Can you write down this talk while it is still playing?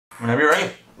Whenever you're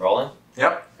ready. Rolling?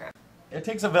 Yep. Okay. It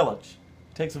takes a village.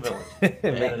 It takes a village.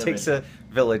 It takes a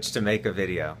village to make a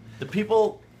video. The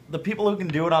people who can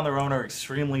do it on their own are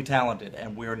extremely talented,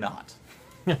 and we're not.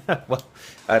 Well,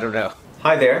 I don't know.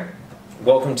 Hi there.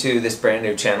 Welcome to this brand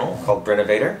new channel called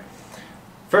Brennovator.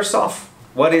 First off,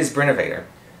 what is Brennovator?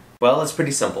 Well, it's pretty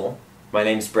simple. My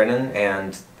name's Brennan,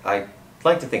 and I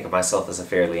like to think of myself as a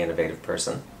fairly innovative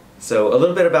person. So a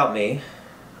little bit about me.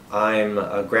 I'm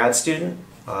a grad student.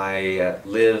 I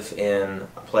live in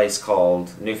a place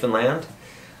called Newfoundland.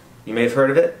 You may have heard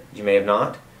of it, you may have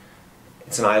not.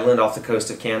 It's an island off the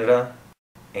coast of Canada,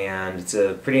 and it's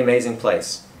a pretty amazing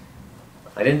place.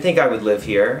 I didn't think I would live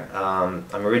here. I'm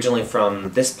originally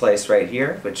from this place right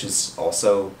here, which is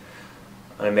also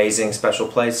an amazing, special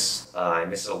place. I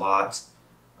miss it a lot.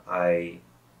 I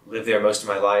lived there most of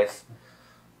my life,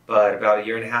 but about a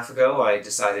year and a half ago I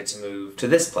decided to move to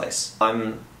this place.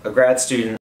 I'm a grad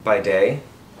student by day,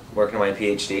 working on my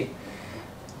PhD,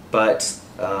 but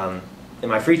in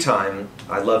my free time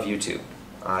I love YouTube.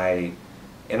 I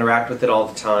interact with it all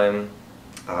the time.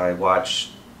 I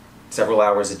watch several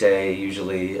hours a day,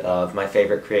 usually, of my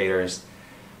favorite creators,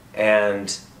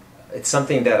 and it's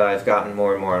something that I've gotten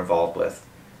more and more involved with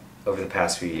over the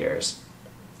past few years.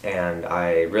 And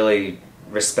I really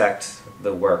respect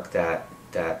the work that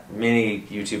many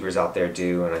YouTubers out there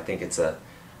do, and I think it's a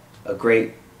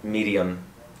great medium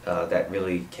that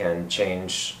really can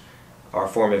change our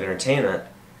form of entertainment.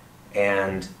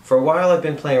 And for a while I've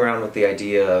been playing around with the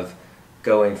idea of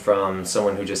going from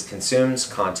someone who just consumes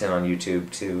content on YouTube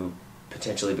to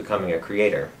potentially becoming a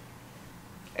creator.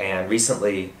 And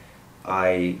recently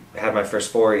I had my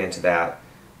first foray into that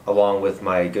along with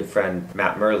my good friend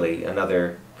Matt Murley,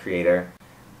 another creator,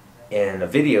 in a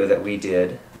video that we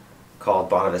did called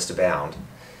Bonavista Bound.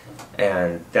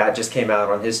 And that just came out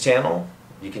on his channel.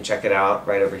 You can check it out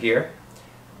right over here.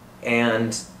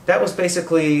 And that was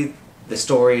basically the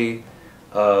story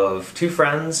of two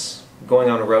friends going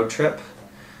on a road trip.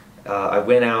 I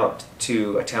went out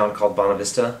to a town called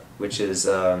Bonavista, which is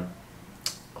on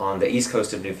the east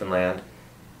coast of Newfoundland,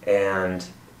 and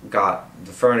got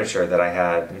the furniture that I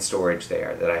had in storage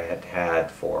there, that I had had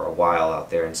for a while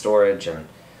out there in storage.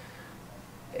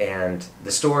 And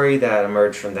the story that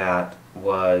emerged from that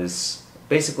was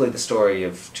basically the story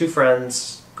of two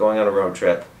friends going on a road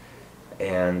trip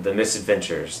and the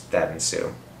misadventures that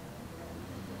ensue.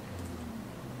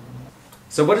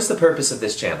 So what is the purpose of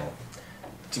this channel?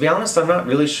 To be honest, I'm not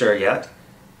really sure yet.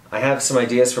 I have some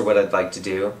ideas for what I'd like to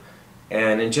do,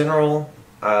 and in general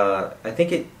I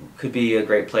think it could be a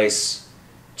great place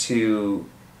to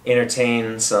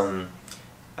entertain some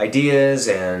ideas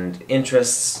and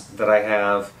interests that I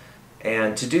have,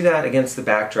 and to do that against the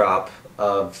backdrop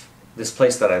of this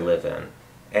place that I live in.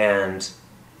 And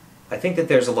I think that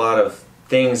there's a lot of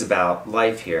things about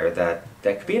life here that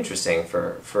could be interesting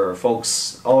for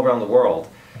folks all around the world.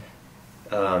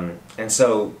 And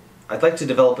so I'd like to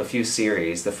develop a few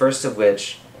series, the first of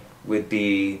which would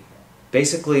be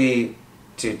basically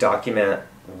to document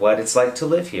what it's like to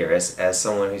live here as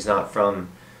someone who's not from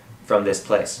this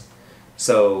place.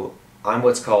 So I'm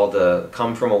what's called a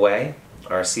Come From Away,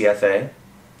 or CFA,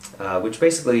 which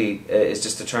basically is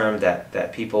just a term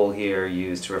that people here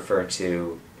use to refer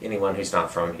to anyone who's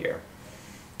not from here.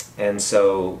 And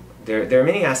so there are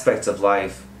many aspects of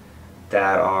life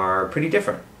that are pretty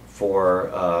different for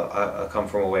a Come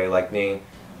From Away like me.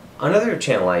 Another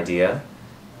channel idea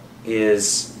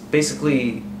is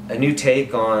basically a new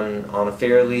take on a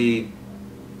fairly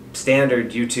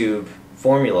standard YouTube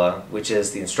formula, which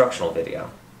is the instructional video.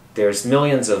 There's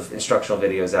millions of instructional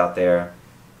videos out there,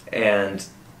 and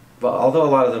although a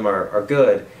lot of them are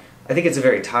good, I think it's a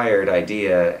very tired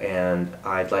idea, and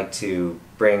I'd like to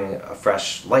bring a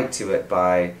fresh light to it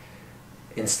by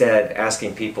instead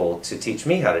asking people to teach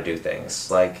me how to do things,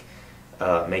 like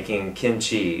making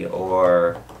kimchi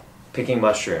or picking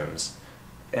mushrooms.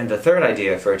 And the third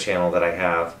idea for a channel that I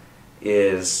have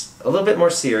is a little bit more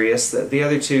serious. The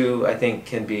other two, I think,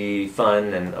 can be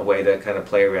fun and a way to kind of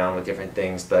play around with different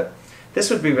things, but this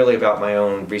would be really about my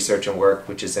own research and work,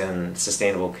 which is in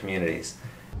sustainable communities.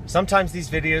 Sometimes these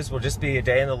videos will just be a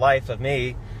day in the life of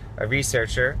me, a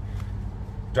researcher,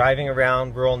 driving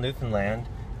around rural Newfoundland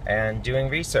and doing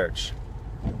research.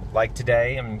 Like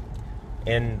today, I'm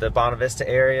in the Bonavista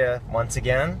area once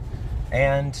again,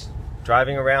 and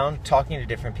driving around talking to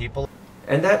different people.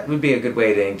 And that would be a good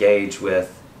way to engage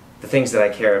with the things that I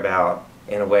care about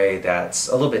in a way that's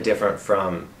a little bit different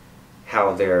from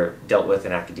how they're dealt with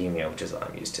in academia, which is what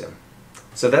I'm used to.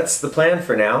 So that's the plan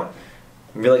for now.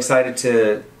 I'm really excited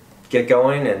to get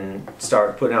going and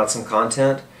start putting out some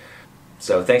content.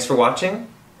 So thanks for watching,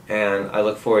 and I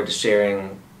look forward to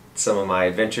sharing some of my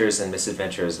adventures and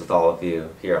misadventures with all of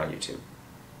you here on YouTube.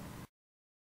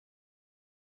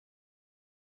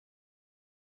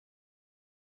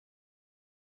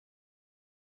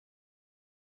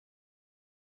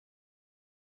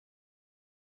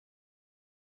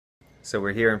 So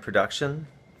we're here in production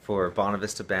for Bonavista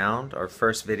Vista Bound, our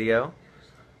first video.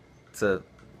 It's a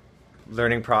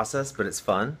learning process, but it's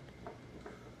fun.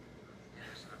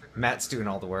 Matt's doing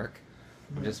all the work.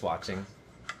 I'm just watching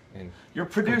and You're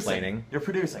producing. complaining. You're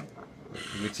producing.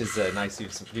 Which is a nice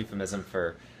euphemism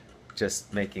for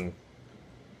just making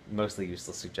mostly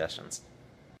useless suggestions.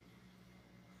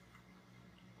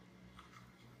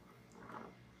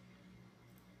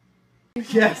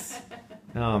 Yes.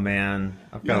 Oh man,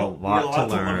 I've got a You got lot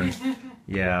to learn.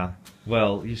 Yeah.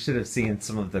 Well, you should have seen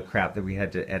some of the crap that we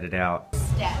had to edit out.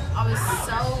 Step. I was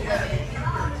so livid.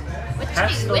 What Pat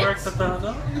did you still whip? works at the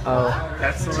hotel? Oh,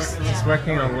 Pat still works at the just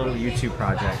working on a little YouTube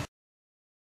project.